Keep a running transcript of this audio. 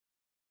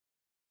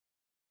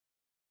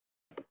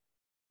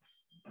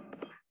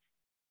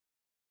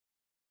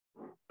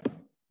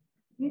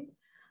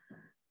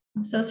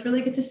So it's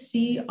really good to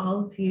see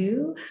all of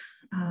you.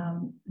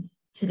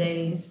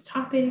 Today's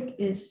topic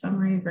is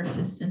summary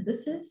versus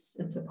synthesis.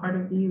 It's a part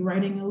of the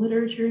Writing a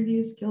Literature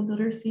Review Skill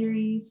Builder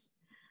series.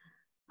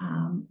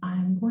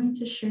 I'm going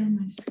to share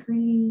my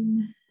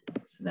screen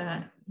so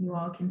that you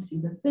all can see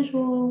the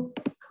visual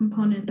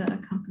component that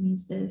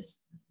accompanies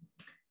this.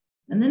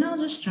 And then I'll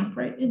just jump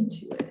right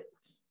into it.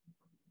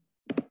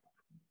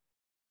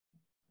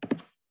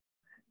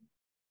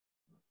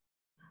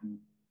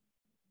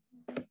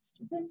 Let's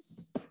do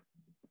this.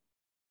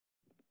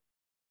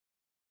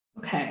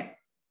 Okay.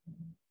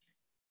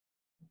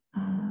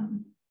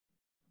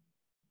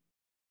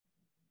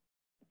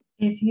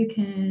 If you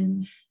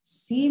can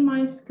see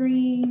my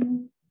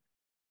screen,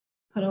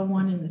 put a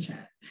 1 in the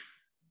chat.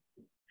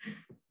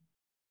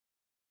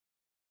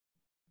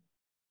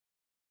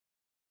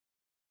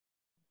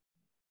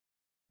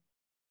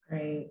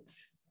 Great,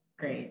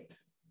 great.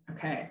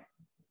 Okay.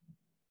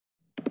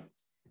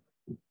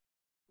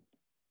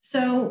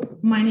 So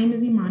my name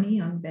is Imani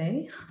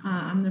Youngbae.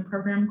 I'm the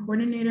program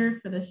coordinator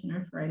for the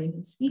Center for Writing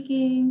and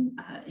Speaking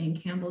in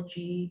Campbell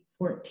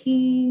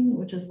G14,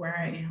 which is where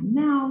I am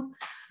now.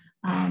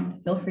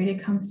 Feel free to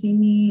come see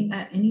me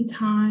at any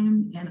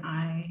time, and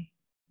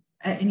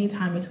at any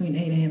time between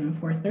 8 a.m. and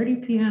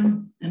 4:30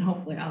 p.m. And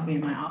hopefully I'll be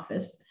in my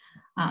office.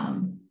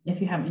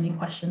 If you have any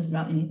questions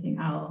about anything,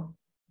 I'll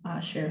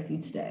share with you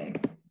today.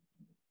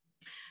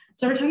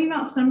 So we're talking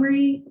about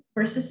summary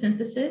versus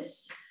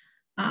synthesis.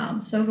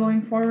 So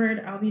going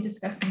forward, I'll be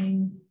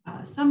discussing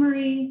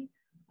summary.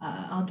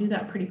 I'll do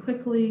that pretty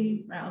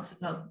quickly.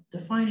 I'll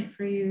define it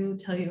for you,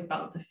 tell you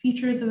about the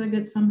features of a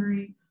good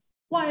summary,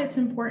 why it's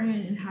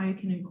important, and how you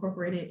can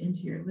incorporate it into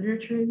your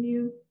literature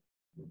review.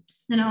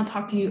 Then I'll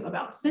talk to you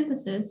about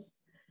synthesis,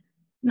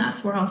 and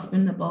that's where I'll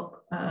spend the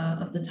bulk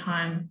of the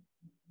time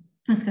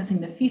discussing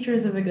the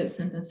features of a good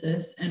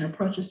synthesis and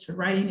approaches to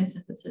writing a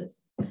synthesis.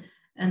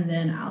 And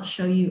then I'll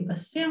show you a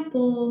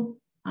sample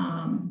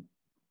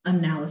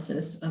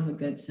analysis of a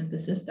good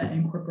synthesis that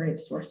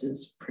incorporates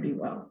sources pretty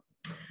well.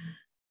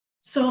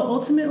 So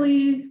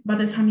ultimately, by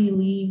the time you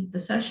leave the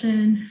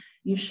session,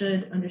 you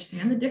should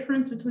understand the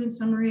difference between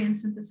summary and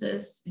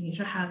synthesis, and you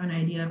should have an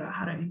idea about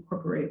how to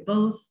incorporate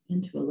both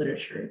into a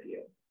literature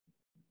review.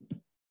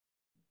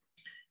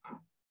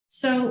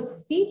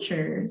 So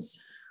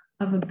features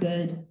of a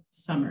good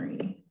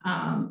summary,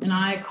 and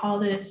I call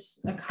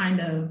this a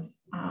kind of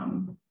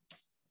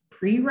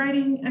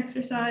pre-writing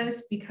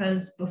exercise,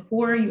 because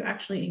before you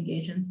actually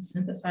engage in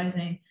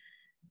synthesizing,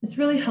 it's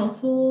really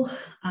helpful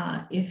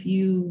if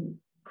you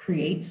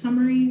create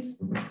summaries.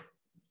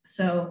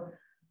 So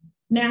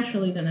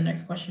naturally, then the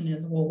next question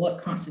is, well,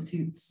 what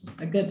constitutes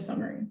a good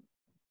summary?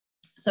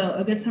 So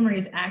a good summary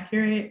is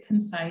accurate,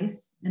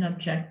 concise, and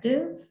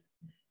objective,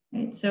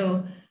 right?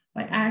 So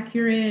by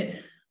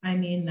accurate, I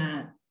mean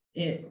that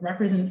it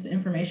represents the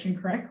information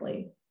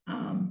correctly,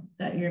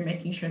 that you're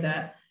making sure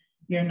that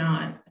you're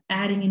not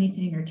adding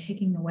anything or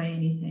taking away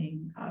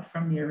anything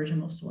from the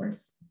original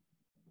source.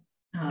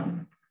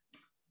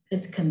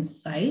 It's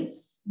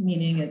concise,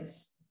 meaning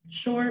it's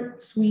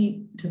short,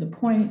 sweet, to the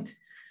point.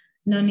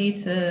 No need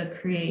to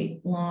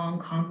create long,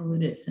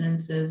 convoluted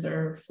sentences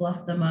or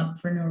fluff them up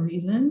for no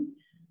reason.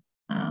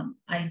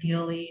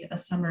 Ideally, a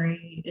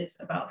summary is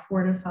about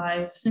 4 to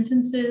 5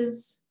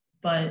 sentences,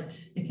 but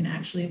it can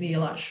actually be a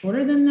lot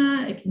shorter than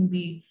that. It can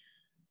be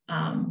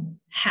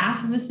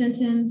half of a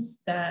sentence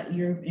that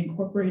you've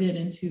incorporated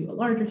into a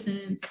larger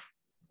sentence,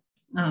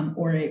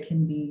 or it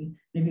can be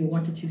maybe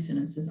 1 to 2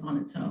 sentences on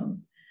its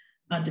own,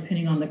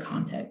 depending on the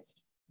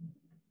context.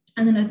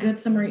 And then a good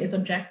summary is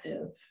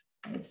objective,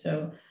 right?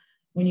 So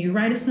when you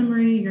write a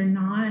summary, you're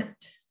not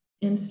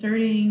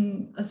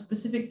inserting a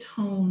specific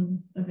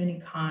tone of any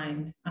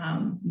kind.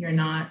 You're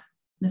not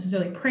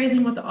necessarily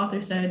praising what the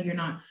author said. You're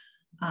not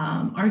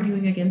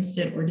arguing against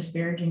it or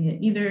disparaging it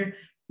either.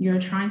 You're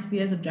trying to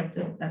be as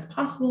objective as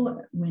possible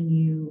when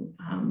you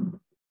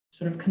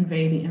sort of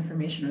convey the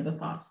information or the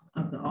thoughts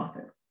of the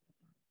author.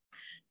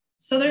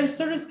 So there's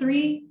sort of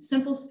 3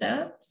 simple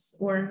steps,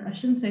 or I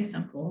shouldn't say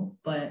simple,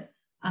 but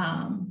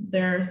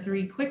there are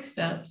 3 quick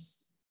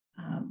steps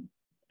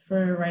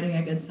for writing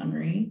a good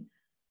summary.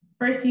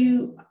 First,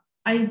 you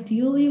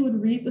ideally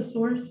would read the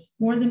source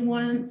more than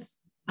once.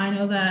 I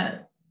know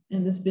that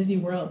in this busy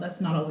world,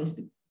 that's not always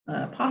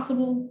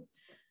possible,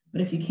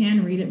 but if you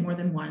can, read it more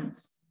than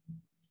once.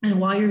 And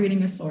while you're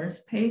reading a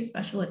source, pay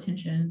special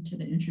attention to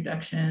the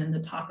introduction, the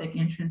topic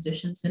and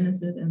transition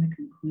sentences, and the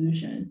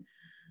conclusion.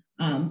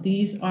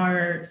 These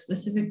are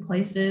specific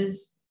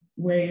places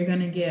where you're going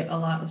to get a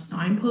lot of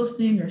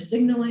signposting or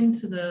signaling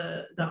to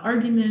the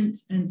argument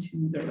and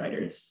to the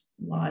writer's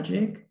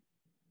logic,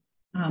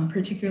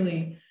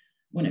 particularly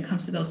when it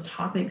comes to those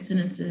topic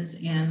sentences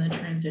and the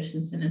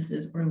transition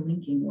sentences or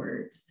linking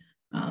words.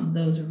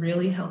 Those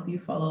really help you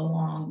follow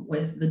along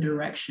with the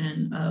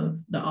direction of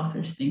the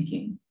author's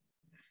thinking.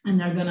 And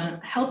they're going to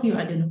help you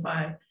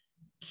identify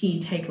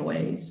key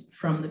takeaways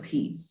from the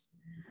piece.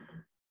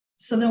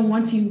 So then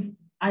once you've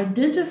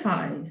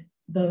identified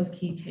those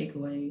key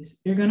takeaways,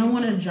 you're going to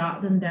want to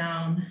jot them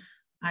down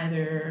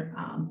either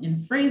in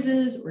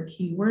phrases or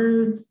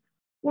keywords,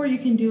 or you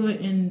can do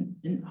it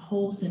in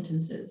whole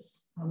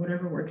sentences,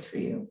 whatever works for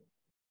you.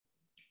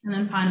 And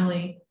then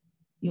finally,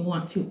 you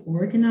want to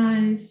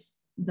organize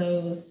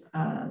those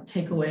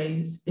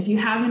takeaways. If you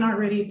haven't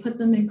already, put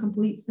them in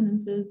complete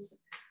sentences,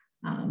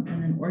 and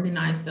then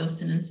organize those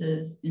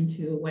sentences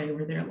into a way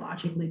where they're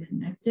logically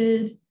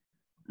connected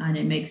and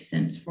it makes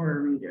sense for a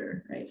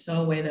reader, right?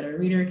 So a way that a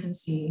reader can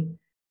see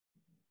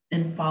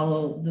and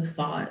follow the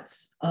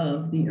thoughts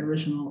of the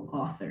original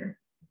author.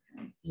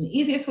 And the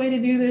easiest way to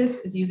do this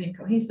is using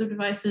cohesive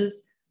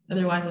devices,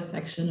 otherwise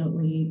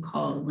affectionately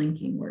called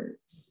linking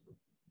words.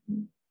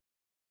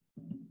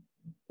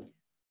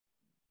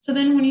 So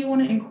then when you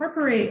want to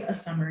incorporate a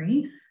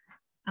summary,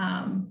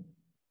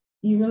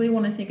 you really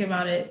want to think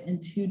about it in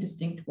two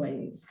distinct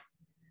ways.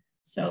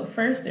 So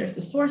first, there's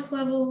the source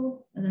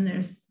level, and then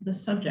there's the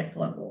subject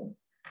level.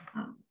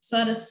 So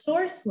at a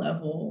source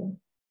level,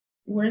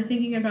 we're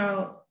thinking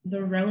about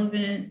the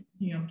relevant,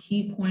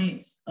 key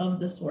points of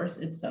the source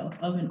itself,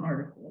 of an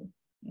article.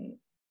 Right?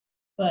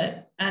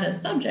 But at a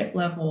subject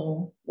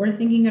level, we're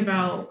thinking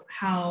about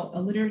how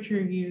a literature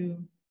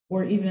review,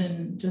 or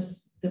even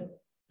just the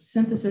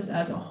synthesis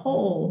as a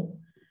whole,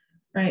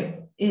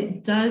 right?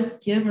 It does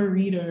give a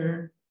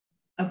reader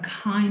a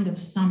kind of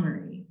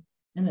summary,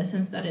 in the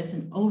sense that it's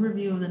an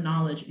overview of the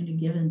knowledge in a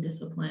given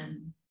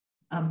discipline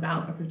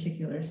about a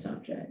particular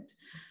subject.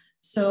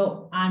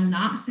 So I'm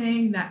not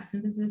saying that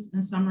synthesis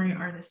and summary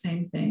are the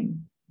same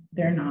thing.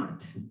 They're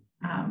not.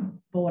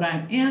 But what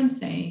I am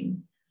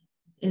saying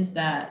is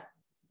that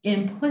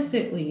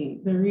implicitly,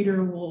 the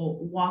reader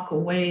will walk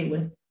away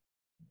with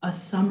a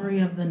summary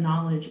of the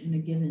knowledge in a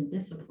given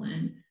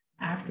discipline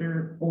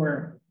after,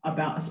 or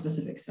about a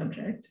specific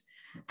subject,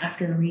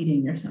 after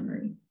reading your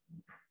summary.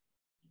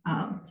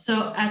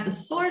 So at the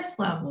source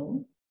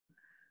level,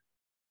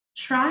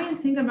 try and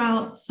think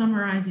about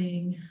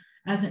summarizing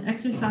as an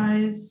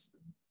exercise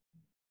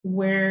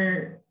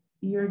where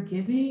you're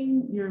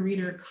giving your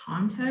reader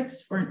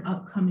context for an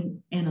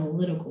upcoming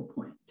analytical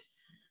point.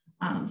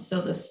 So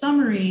the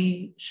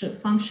summary should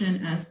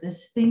function as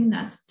this thing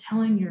that's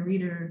telling your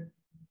reader,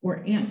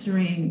 or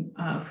answering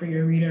for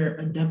your reader,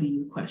 a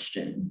W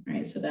question,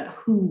 right? So that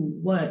who,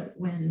 what,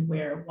 when,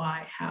 where,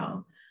 why,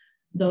 how,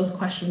 those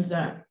questions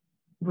that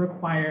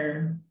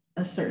require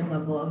a certain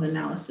level of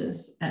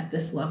analysis at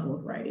this level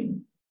of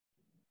writing.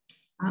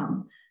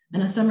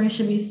 And a summary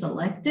should be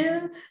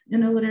selective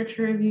in a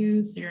literature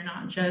review. So you're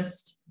not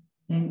just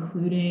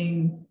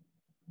including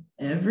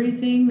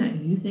everything that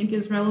you think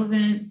is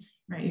relevant,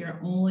 right? You're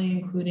only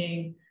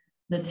including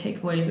the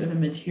takeaways or the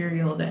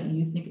material that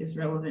you think is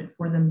relevant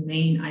for the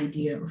main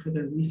idea or for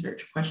the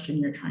research question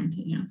you're trying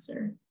to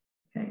answer,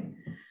 okay?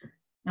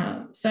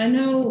 So I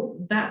know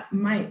that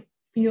might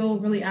feel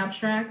really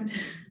abstract,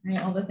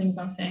 right? All the things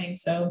I'm saying.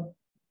 So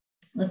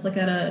let's look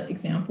at an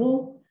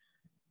example.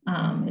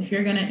 If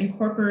you're gonna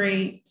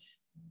incorporate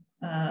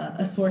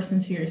a source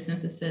into your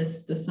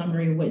synthesis, the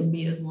summary wouldn't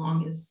be as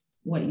long as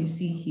what you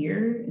see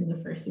here in the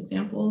first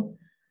example.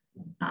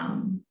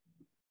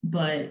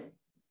 But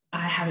I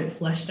have it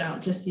fleshed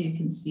out just so you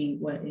can see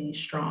what a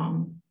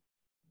strong,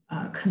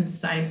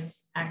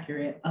 concise,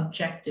 accurate,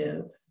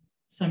 objective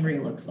summary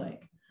looks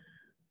like.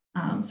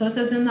 So it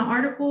says in the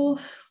article,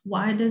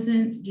 why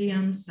doesn't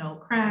GM sell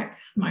crack?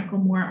 Michael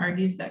Moore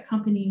argues that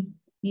companies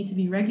need to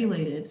be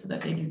regulated so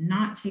that they do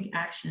not take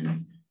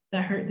actions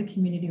that hurt the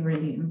community or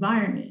the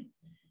environment.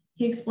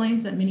 He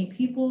explains that many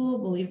people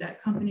believe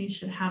that companies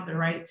should have the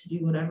right to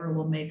do whatever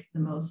will make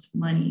the most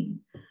money.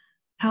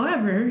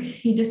 However,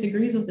 he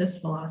disagrees with this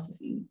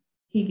philosophy.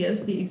 He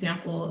gives the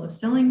example of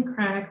selling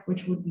crack,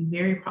 which would be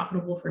very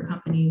profitable for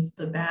companies,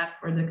 but bad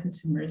for the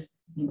consumers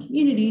and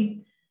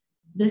community.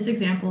 This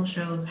example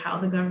shows how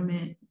the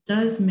government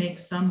does make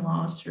some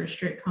laws to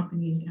restrict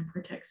companies and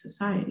protect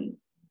society.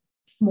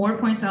 Moore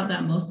points out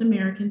that most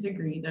Americans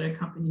agree that a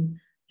company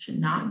should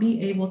not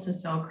be able to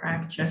sell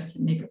crack just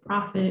to make a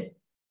profit.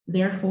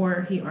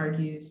 Therefore, he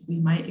argues, we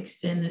might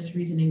extend this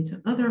reasoning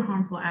to other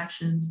harmful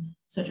actions,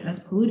 such as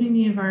polluting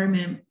the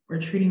environment or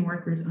treating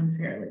workers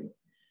unfairly.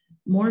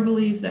 Moore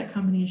believes that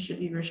companies should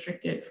be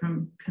restricted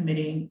from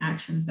committing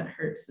actions that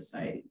hurt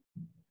society.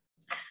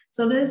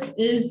 So this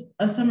is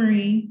a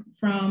summary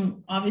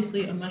from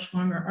obviously a much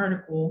longer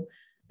article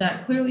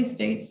that clearly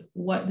states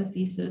what the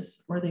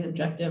thesis or the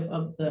objective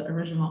of the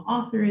original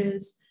author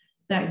is,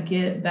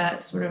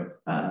 that sort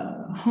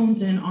of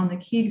hones in on the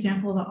key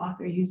example the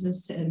author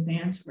uses to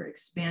advance or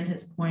expand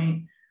his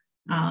point,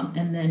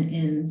 and then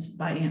ends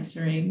by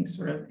answering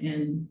sort of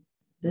in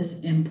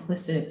this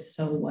implicit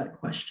so what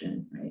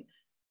question, right?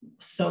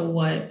 So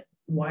what,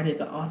 why did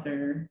the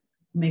author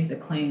make the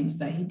claims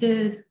that he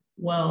did?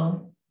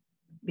 Well,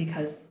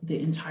 because the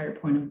entire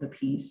point of the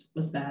piece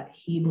was that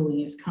he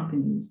believes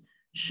companies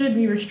should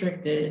be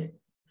restricted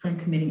from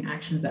committing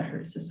actions that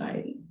hurt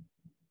society.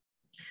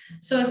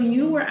 So if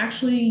you were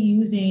actually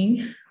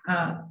using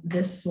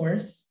this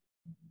source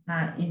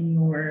in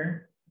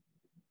your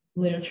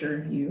literature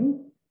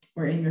review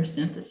or in your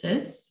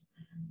synthesis,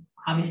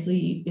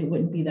 Obviously, it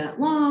wouldn't be that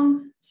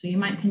long, so you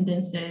might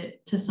condense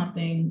it to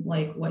something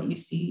like what you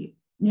see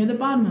near the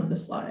bottom of the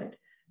slide,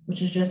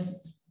 which is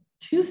just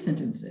 2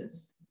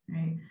 sentences,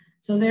 right?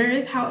 So there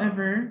is,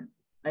 however,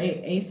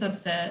 a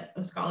subset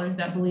of scholars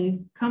that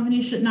believe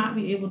companies should not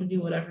be able to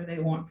do whatever they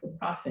want for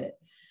profit.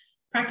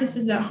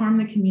 Practices that harm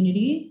the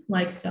community,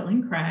 like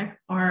selling crack,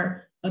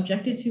 are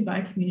objected to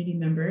by community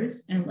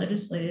members and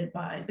legislated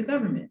by the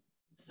government.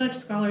 Such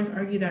scholars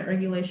argue that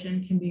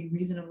regulation can be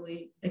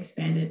reasonably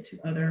expanded to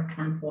other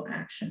harmful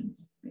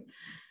actions.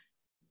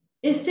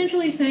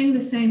 Essentially saying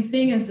the same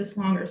thing as this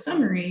longer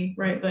summary,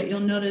 right? But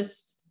you'll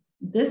notice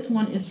this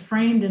one is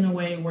framed in a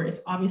way where it's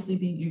obviously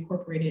being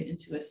incorporated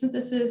into a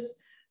synthesis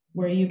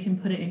where you can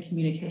put it in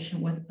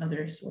communication with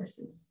other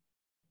sources,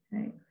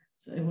 okay?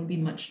 So it would be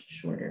much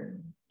shorter.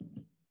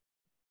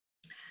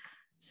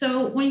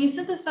 So when you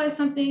synthesize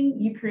something,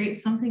 you create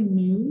something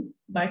new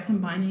by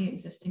combining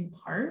existing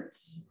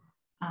parts.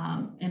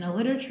 And a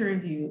literature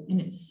review in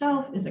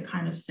itself is a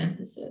kind of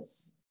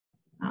synthesis.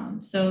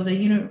 So the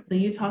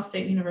Utah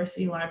State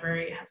University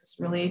Library has this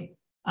really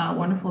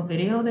wonderful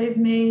video they've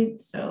made.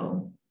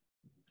 So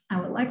I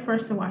would like for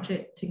us to watch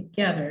it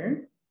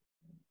together.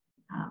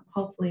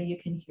 Hopefully you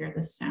can hear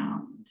the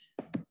sound.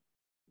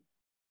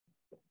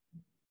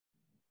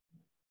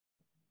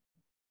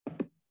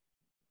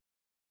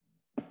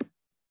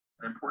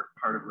 An important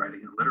part of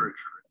writing a literature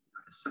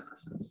review is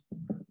synthesis.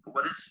 But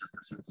what is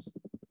synthesis?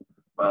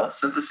 Well,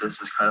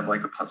 synthesis is kind of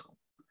like a puzzle.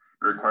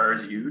 It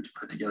requires you to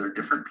put together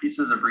different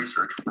pieces of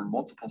research from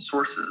multiple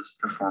sources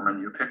to form a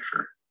new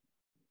picture.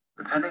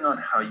 Depending on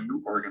how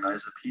you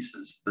organize the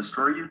pieces, the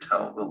story you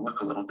tell will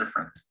look a little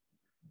different.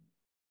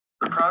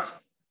 The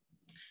process.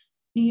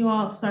 You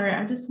all, sorry,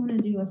 I just want to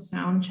do a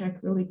sound check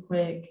really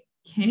quick.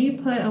 Can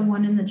you put a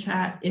 1 in the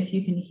chat if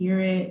you can hear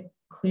it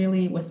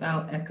clearly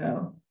without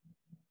echo?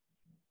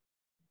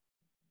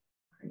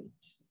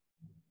 Great.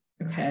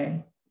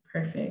 Okay,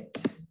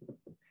 perfect.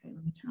 Okay,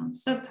 let me turn on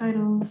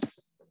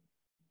subtitles.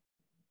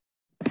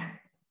 Okay.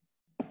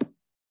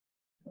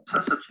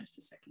 Just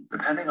a second.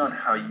 Depending on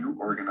how you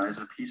organize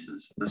the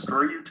pieces, the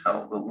story you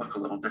tell will look a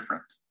little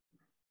different.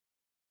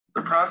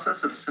 The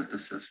process of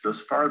synthesis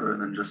goes farther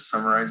than just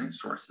summarizing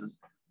sources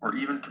or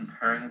even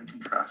comparing and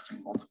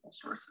contrasting multiple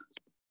sources,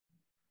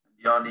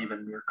 beyond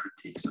even mere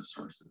critiques of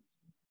sources.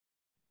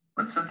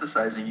 When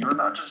synthesizing, you are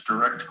not just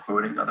direct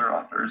quoting other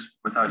authors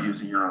without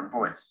using your own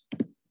voice.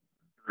 It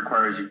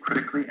requires you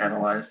critically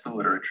analyze the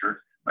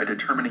literature by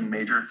determining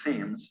major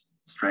themes,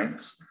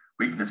 strengths,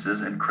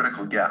 weaknesses, and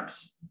critical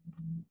gaps.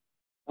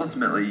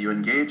 Ultimately, you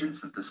engage in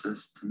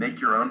synthesis to make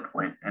your own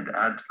point and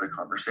add to the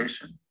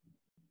conversation.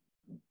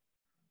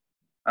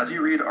 As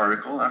you read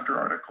article after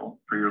article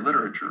for your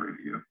literature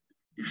review,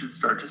 you should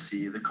start to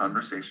see the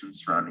conversation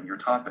surrounding your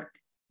topic.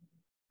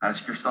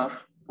 Ask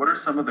yourself, what are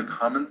some of the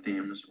common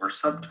themes or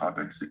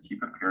subtopics that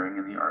keep appearing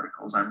in the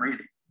articles I'm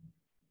reading?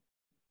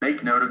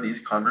 Make note of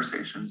these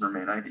conversations or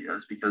main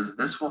ideas because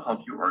this will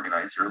help you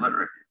organize your lit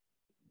review.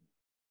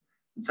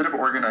 Instead of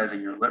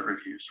organizing your lit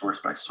review source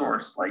by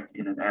source, like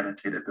in an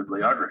annotated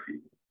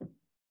bibliography,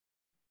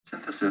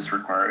 synthesis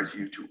requires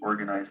you to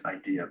organize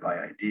idea by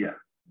idea.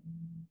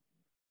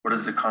 What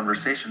is the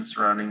conversation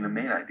surrounding the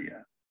main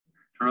idea?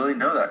 To really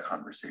know that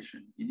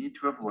conversation, you need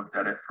to have looked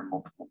at it from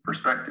multiple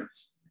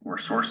perspectives or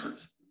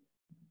sources.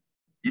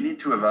 You need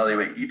to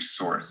evaluate each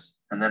source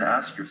and then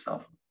ask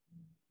yourself,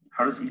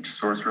 how does each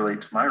source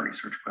relate to my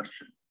research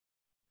question?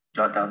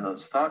 Jot down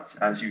those thoughts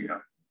as you go.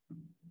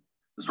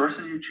 The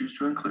sources you choose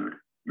to include,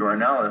 your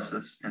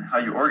analysis, and how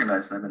you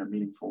organize them in a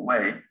meaningful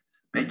way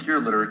make your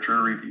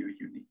literature review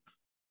unique.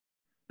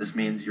 This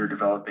means you're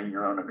developing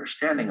your own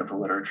understanding of the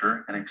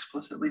literature and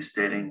explicitly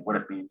stating what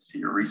it means to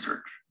your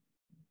research.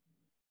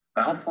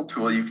 A helpful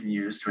tool you can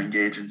use to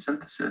engage in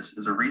synthesis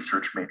is a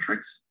research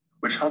matrix,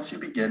 which helps you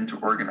begin to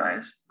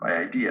organize by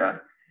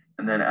idea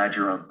and then add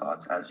your own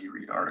thoughts as you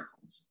read articles.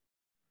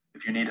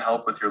 If you need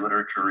help with your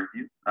literature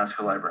review, ask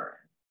a librarian.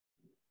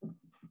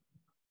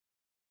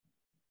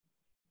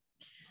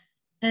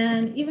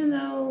 And even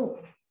though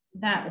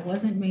that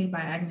wasn't made by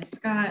Agnes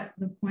Scott,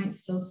 the point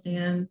still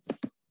stands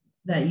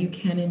that you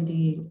can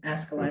indeed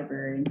ask a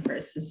librarian for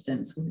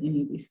assistance with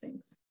any of these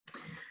things.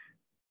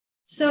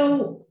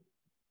 So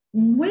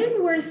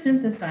when we're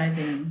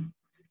synthesizing,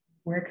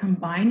 we're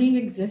combining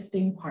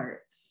existing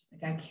parts.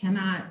 Like I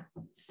cannot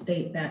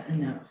state that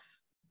enough.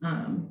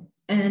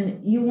 And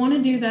you want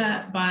to do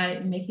that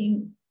by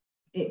making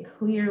it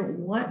clear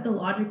what the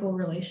logical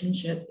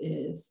relationship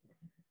is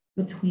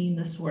between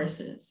the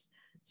sources.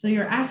 So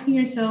you're asking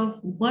yourself,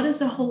 what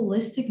does a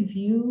holistic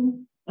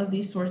view of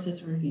these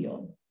sources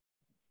reveal?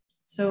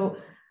 So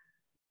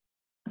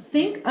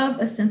think of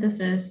a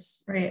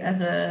synthesis, right,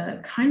 as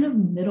a kind of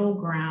middle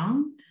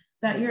ground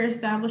that you're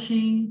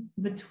establishing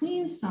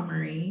between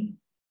summary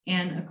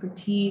and a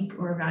critique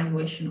or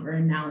evaluation or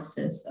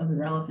analysis of the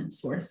relevant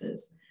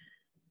sources.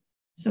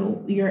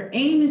 So your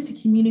aim is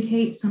to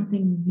communicate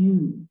something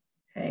new,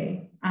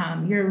 okay?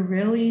 You're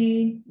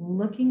really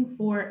looking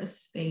for a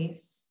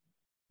space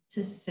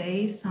to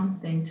say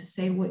something, to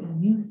say what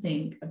you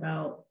think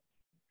about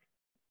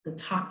the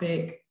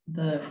topic,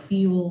 the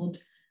field,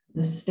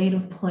 the state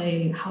of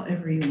play,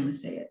 however you want to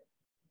say it.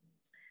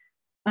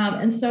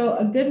 And so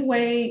a good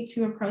way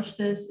to approach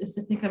this is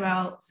to think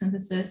about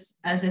synthesis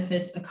as if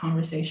it's a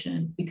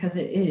conversation, because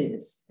it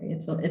is.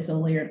 It's a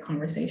layered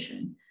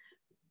conversation.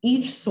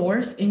 Each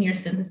source in your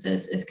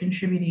synthesis is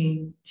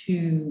contributing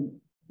to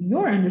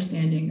your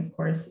understanding, of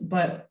course,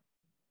 but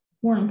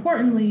more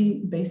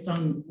importantly, based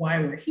on why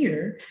we're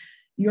here,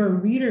 your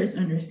reader's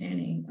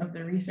understanding of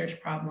the research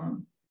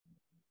problem.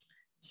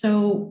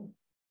 So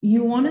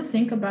you want to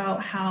think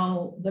about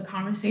how the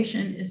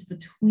conversation is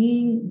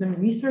between the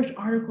research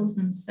articles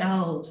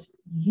themselves,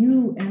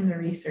 you and the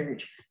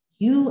research,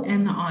 you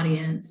and the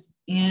audience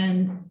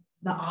and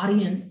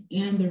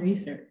the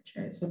research,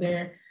 right? So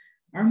there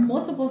are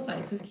multiple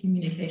sites of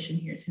communication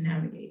here to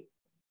navigate.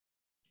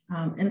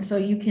 And so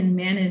you can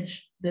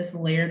manage this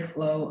layered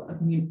flow of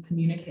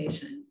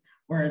communication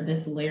or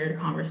this layered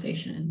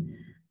conversation,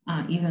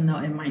 even though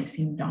it might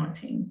seem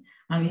daunting.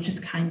 You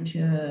just kind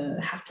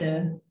of have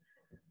to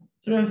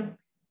sort of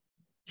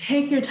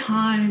take your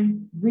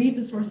time, read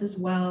the sources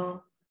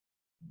well,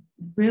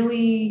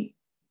 really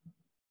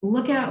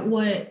look at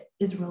what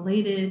is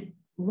related,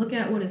 look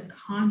at what is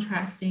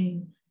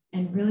contrasting,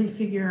 and really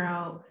figure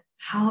out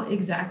how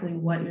exactly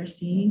what you're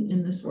seeing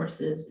in the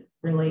sources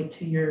relate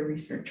to your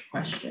research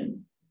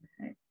question.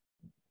 Okay.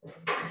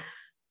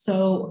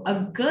 So a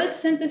good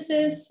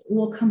synthesis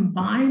will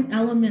combine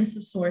elements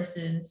of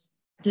sources,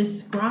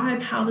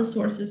 describe how the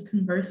sources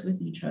converse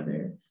with each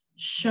other,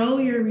 show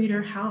your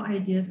reader how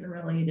ideas are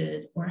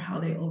related or how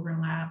they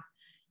overlap.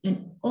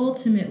 And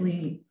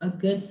ultimately, a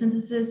good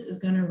synthesis is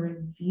going to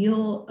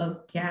reveal a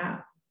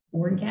gap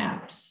or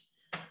gaps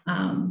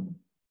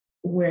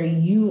where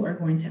you are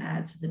going to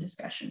add to the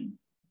discussion.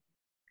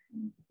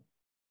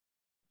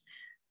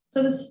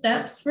 So the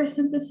steps for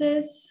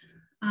synthesis,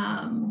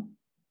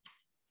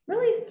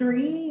 really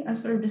three. I've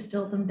sort of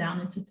distilled them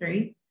down into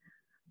three.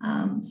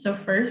 So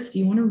first,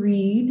 you want to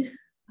read.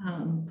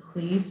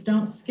 Please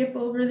don't skip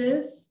over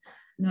this.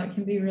 I know it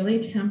can be really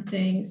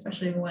tempting,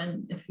 especially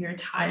if you're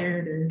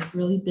tired or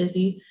really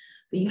busy,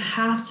 but you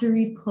have to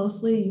read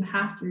closely, you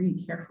have to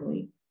read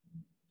carefully,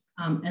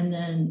 and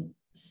then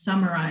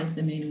summarize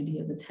the main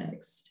idea of the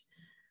text.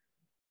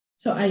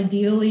 So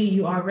ideally,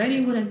 you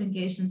already would have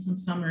engaged in some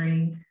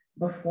summary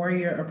before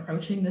you're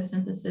approaching the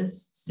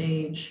synthesis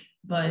stage,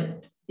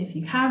 but if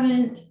you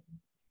haven't,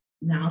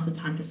 now's the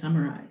time to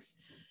summarize.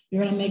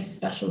 You're going to make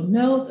special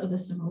notes of the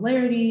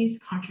similarities,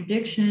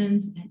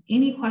 contradictions, and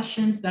any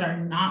questions that are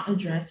not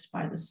addressed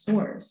by the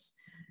source.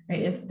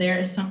 Right? If there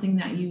is something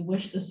that you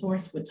wish the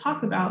source would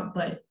talk about,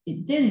 but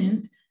it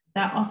didn't,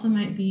 that also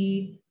might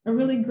be a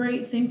really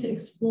great thing to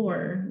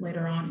explore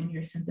later on in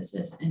your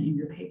synthesis and in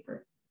your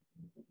paper.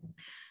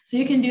 So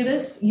you can do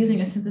this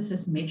using a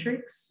synthesis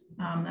matrix,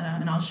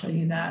 and I'll show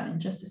you that in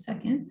just a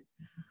second.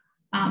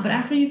 But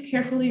after you've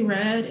carefully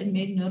read and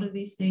made note of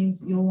these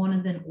things, you'll want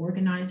to then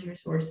organize your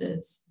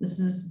sources. This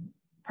is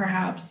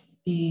perhaps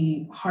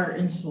the heart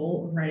and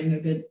soul of writing a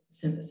good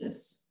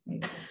synthesis.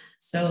 Right?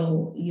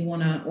 So you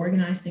want to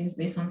organize things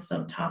based on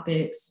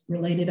subtopics,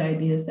 related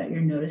ideas that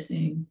you're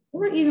noticing,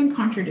 or even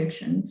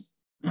contradictions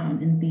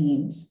and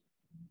themes.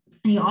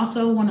 And you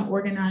also want to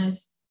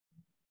organize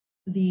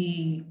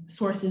the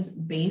sources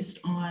based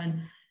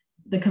on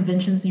the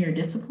conventions in your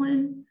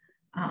discipline.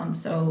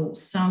 So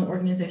some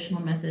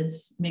organizational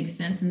methods make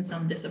sense in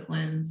some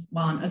disciplines,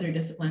 while in other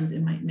disciplines,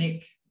 it might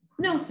make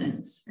no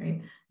sense,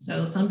 right?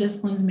 So some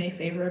disciplines may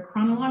favor a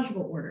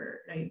chronological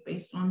order, right,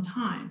 based on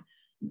time.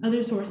 Other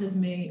disciplines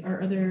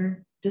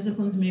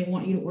may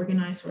want you to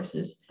organize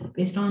sources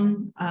based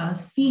on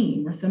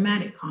theme or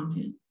thematic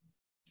content.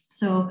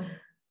 So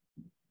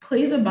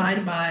please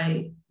abide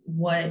by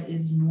what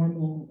is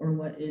normal or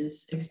what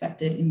is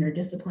expected in your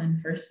discipline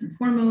first and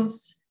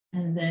foremost.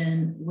 And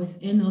then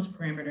within those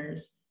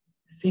parameters,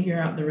 figure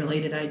out the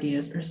related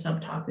ideas or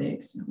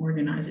subtopics and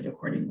organize it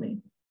accordingly.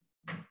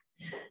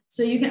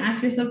 So you can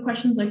ask yourself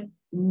questions like,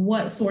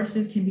 what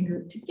sources can be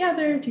grouped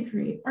together to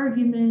create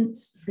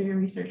arguments for your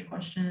research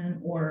question?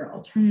 Or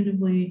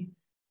alternatively,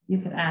 you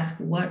could ask,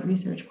 what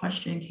research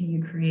question can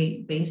you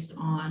create based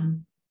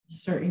on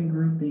certain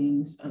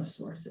groupings of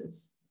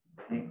sources?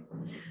 Okay.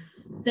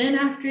 Then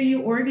after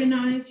you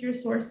organize your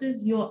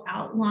sources, you'll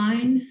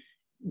outline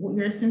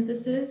your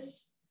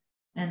synthesis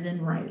and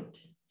then write.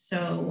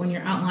 So when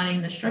you're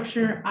outlining the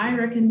structure, I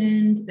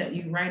recommend that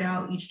you write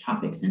out each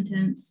topic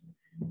sentence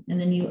and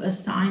then you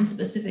assign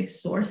specific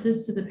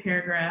sources to the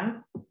paragraph,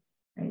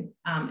 right?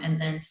 And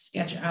then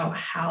sketch out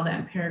how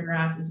that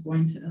paragraph is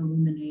going to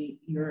illuminate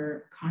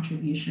your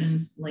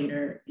contributions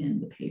later in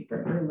the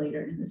paper or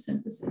later in the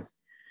synthesis.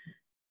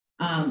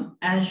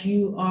 As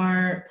you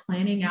are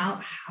planning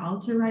out how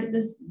to write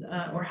this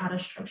or how to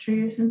structure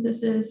your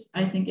synthesis,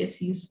 I think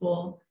it's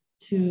useful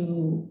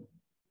to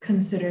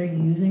consider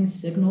using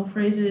signal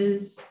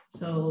phrases.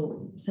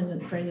 So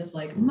phrases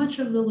like much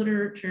of the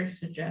literature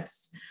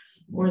suggests,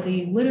 or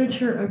the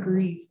literature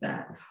agrees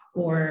that,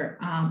 or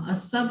a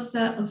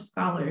subset of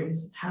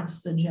scholars have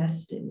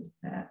suggested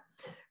that,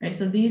 right?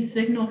 So these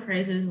signal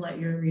phrases let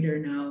your reader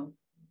know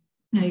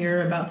Now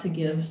you're about to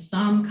give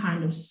some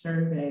kind of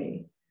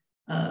survey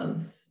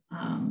of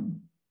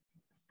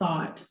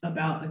thought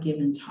about a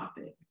given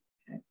topic.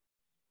 Okay.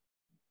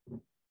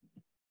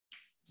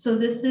 So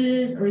this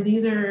is, or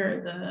these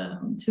are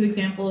the two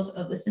examples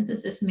of the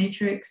synthesis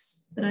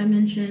matrix that I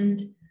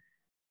mentioned.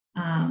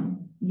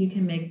 You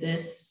can make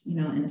this, in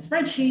a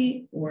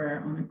spreadsheet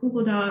or on a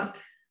Google Doc,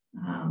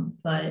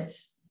 but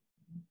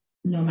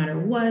no matter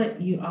what,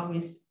 you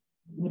always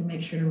would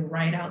make sure to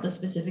write out the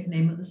specific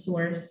name of the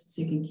source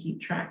so you can keep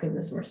track of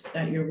the source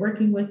that you're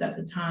working with at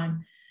the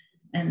time.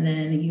 And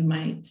then you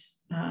might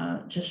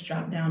just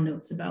jot down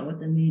notes about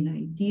what the main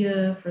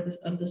idea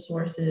of the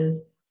source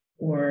is,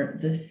 or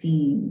the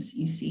themes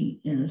you see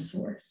in a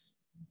source.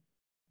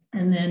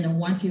 And then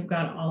once you've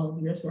got all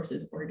of your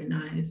sources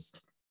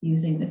organized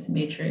using this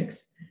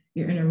matrix,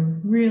 you're in a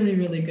really,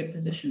 really good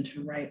position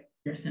to write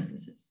your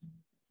synthesis.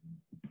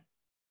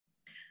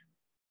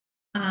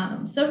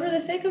 So for the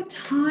sake of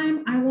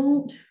time, I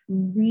won't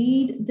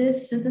read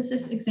this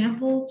synthesis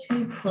example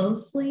too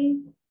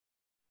closely,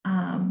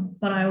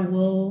 but I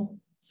will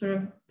sort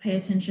of pay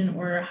attention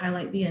or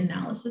highlight the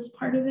analysis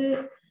part of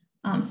it.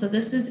 So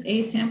this is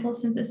a sample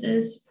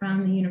synthesis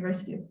from the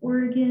University of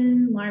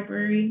Oregon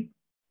Library,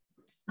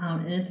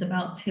 and it's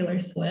about Taylor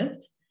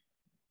Swift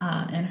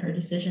and her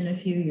decision a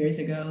few years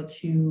ago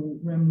to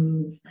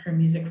remove her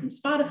music from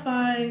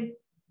Spotify.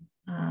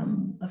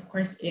 Of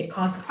course, it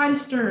caused quite a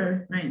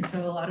stir, right? And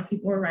so a lot of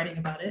people were writing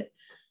about it.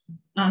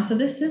 So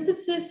this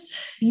synthesis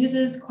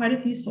uses quite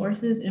a few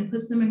sources and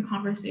puts them in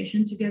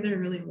conversation together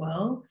really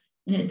well.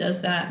 And it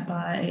does that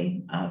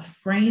by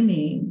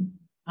framing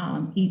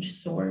each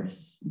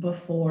source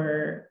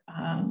before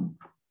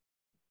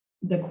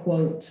the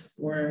quote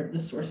or the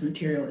source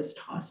material is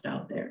tossed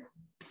out there.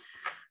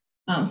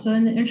 So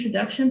in the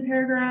introduction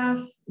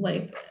paragraph,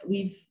 like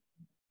we've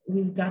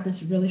got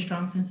this really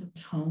strong sense of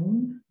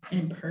tone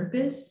and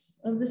purpose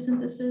of the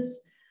synthesis.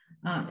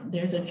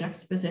 There's a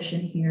juxtaposition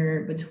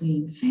here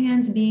between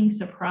fans being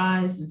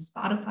surprised and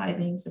Spotify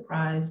being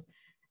surprised,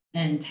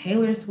 and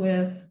Taylor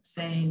Swift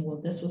saying,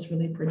 well, this was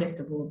really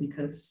predictable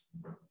because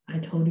I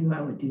told you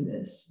I would do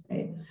this,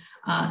 right?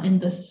 And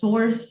the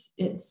source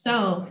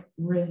itself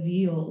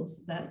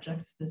reveals that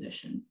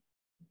juxtaposition.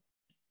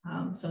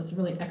 So it's a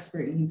really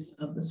expert use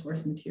of the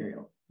source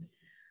material.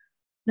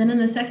 Then in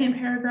the second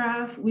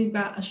paragraph, we've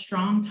got a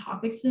strong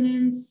topic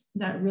sentence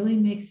that really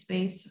makes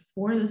space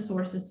for the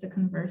sources to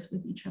converse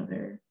with each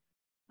other.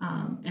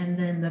 And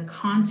then the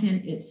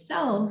content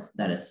itself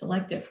that is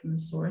selected from the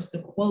source, the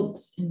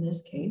quotes in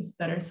this case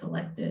that are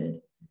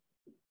selected,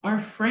 are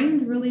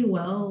framed really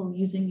well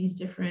using these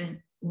different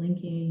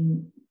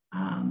linking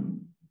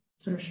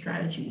sort of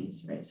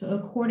strategies, right? So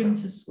according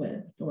to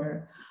Swift,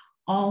 or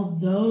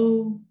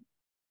although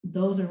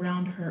those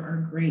around her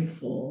are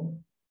grateful,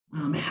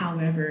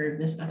 however,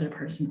 this other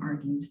person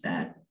argues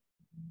that ...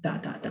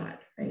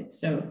 right?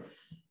 So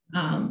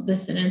the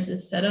sentence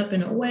is set up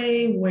in a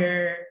way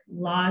where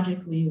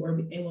logically we're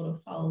able to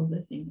follow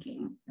the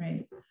thinking,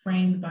 right?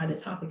 Framed by the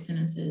topic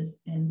sentences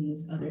and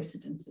these other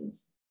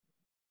sentences.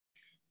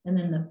 And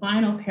then the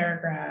final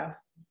paragraph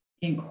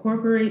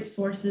incorporates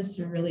sources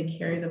to really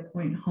carry the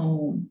point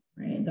home,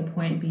 right? The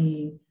point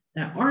being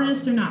that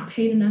artists are not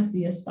paid enough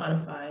via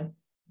Spotify,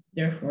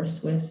 therefore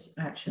Swift's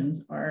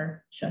actions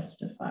are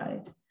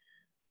justified.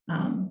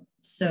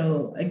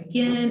 So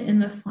again, in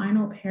the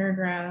final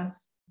paragraph,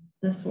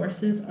 the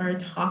sources are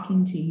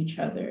talking to each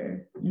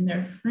other, and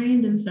they're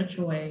framed in such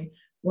a way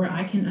where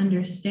I can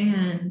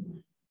understand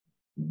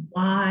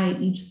why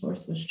each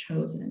source was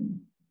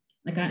chosen.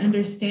 Like I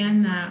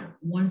understand that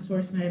one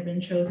source may have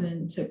been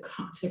chosen to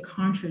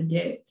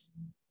contradict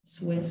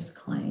Swift's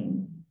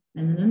claim,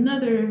 and then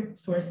another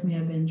source may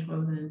have been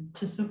chosen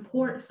to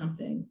support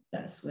something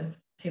that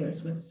Taylor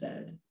Swift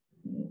said.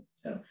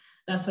 So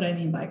that's what I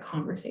mean by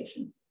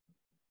conversation.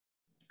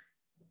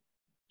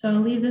 So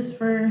I'll leave this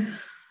for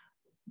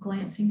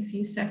glancing a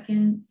few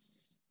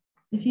seconds.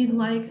 If you'd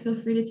like, feel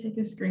free to take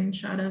a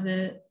screenshot of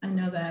it. I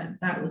know that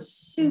that was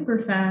super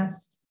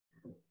fast,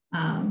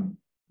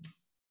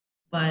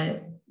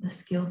 but the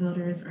skill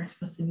builders are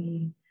supposed to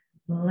be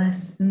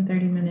less than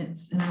 30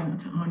 minutes, and I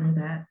want to honor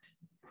that.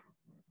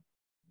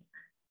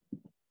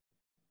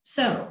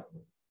 So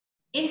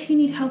if you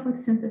need help with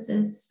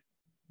synthesis,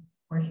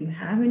 or if you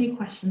have any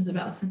questions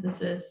about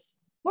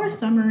synthesis or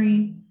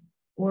summary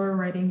or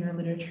writing your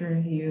literature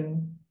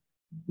review,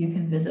 you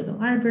can visit the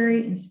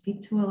library and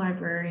speak to a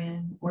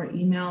librarian, or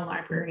email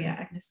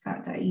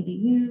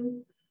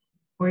library@agnescott.edu,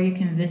 or you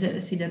can visit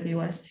a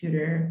CWS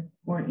tutor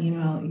or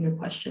email your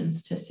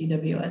questions to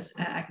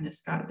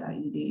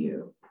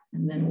cws@agnescott.edu,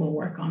 and then we'll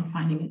work on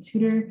finding a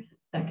tutor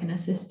that can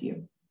assist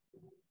you.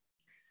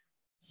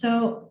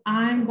 So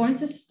I'm going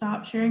to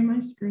stop sharing my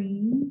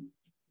screen.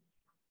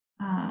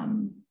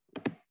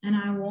 And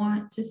I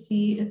want to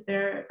see if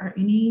there are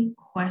any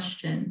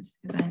questions,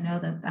 because I know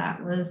that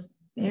that was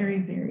very,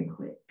 very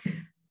quick.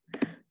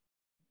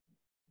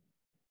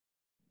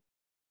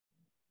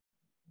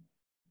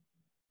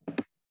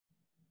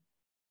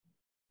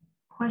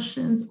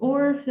 questions,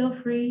 or feel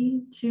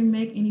free to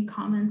make any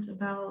comments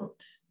about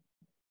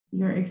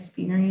your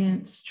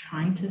experience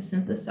trying to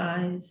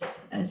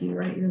synthesize as you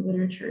write your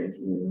literature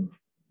review,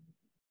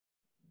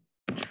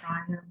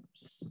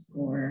 triumphs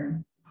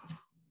or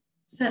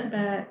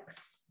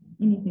setbacks,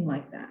 anything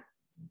like that.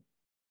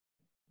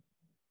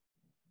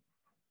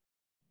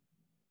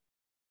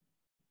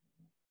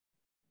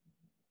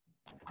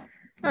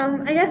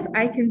 I guess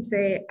I can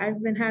say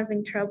I've been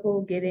having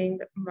trouble getting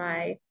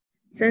my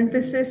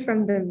synthesis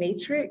from the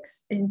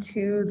matrix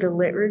into the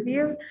lit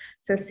review.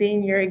 So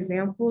seeing your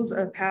examples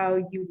of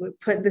how you would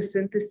put the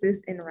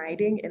synthesis in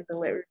writing in the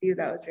lit review,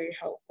 that was very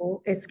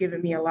helpful. It's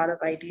given me a lot of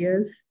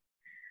ideas.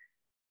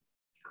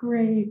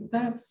 Great,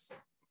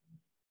 that's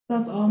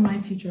all my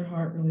teacher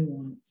heart really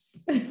wants.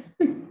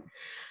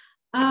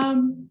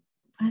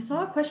 I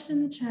saw a question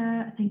in the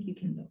chat. Thank you,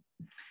 Kendall.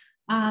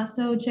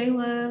 So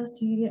Jayla,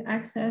 do you get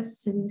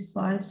access to these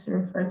slides to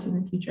refer to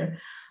in the future?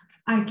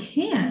 I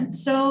can.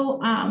 So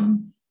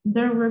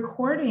the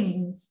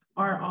recordings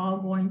are all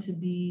going to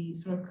be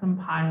sort of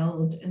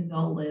compiled and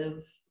they'll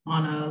live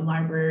on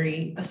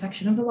a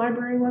section of the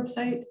library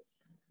website.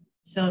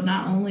 So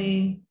not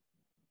only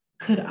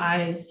could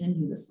I send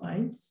you the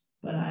slides,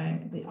 but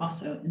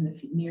also in the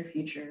near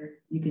future,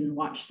 you can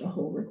watch the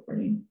whole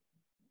recording.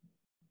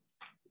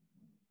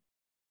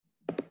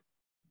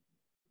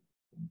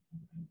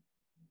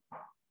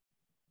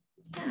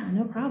 Yeah,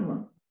 no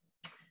problem.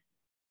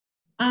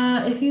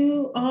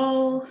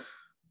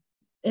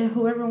 If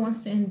whoever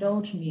wants to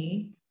indulge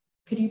me,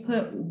 could you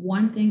put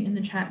one thing in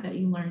the chat that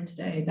you learned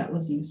today that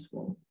was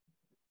useful?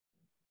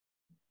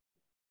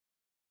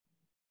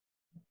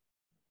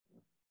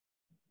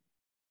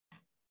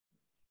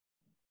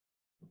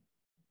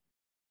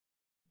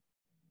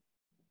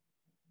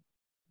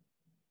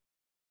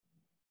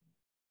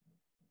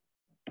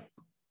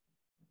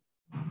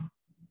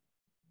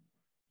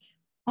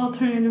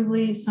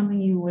 Alternatively,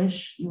 something you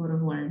wish you would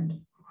have learned.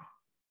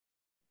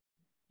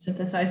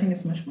 Synthesizing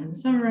is much more than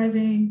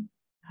summarizing,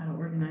 how to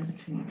organize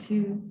between the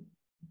two.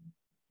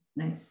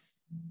 Nice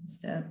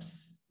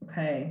steps.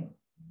 Okay.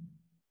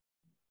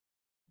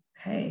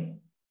 Okay.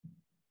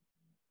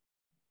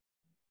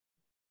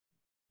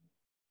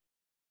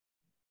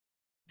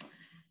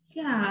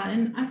 Yeah,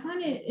 and I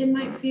find it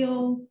might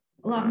feel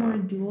a lot more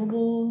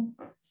doable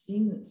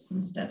seeing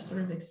some steps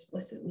sort of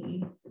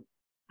explicitly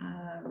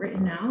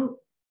written out.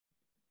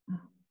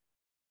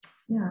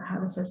 Yeah, how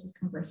the sources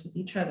converse with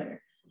each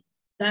other.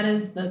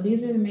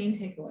 These are the main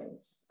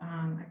takeaways.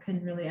 I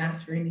couldn't really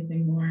ask for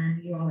anything more.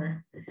 You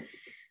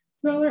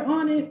all are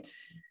on it.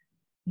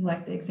 You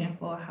like the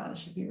example of how it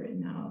should be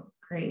written out.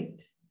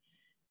 Great.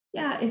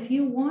 Yeah, if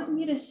you want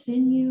me to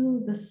send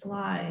you the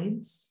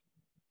slides,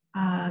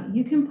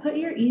 you can put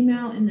your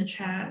email in the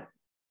chat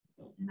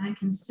and I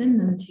can send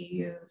them to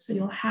you. So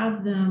you'll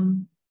have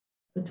them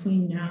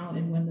between now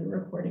and when the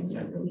recordings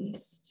are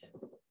released.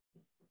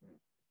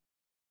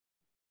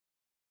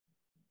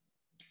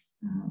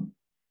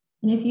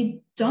 And if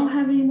you don't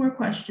have any more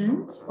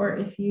questions, or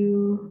if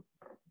you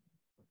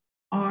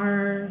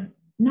are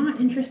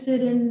not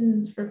interested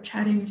in sort of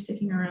chatting or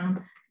sticking around,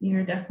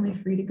 you're definitely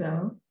free to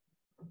go.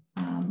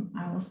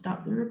 I will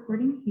stop the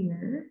recording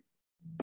here.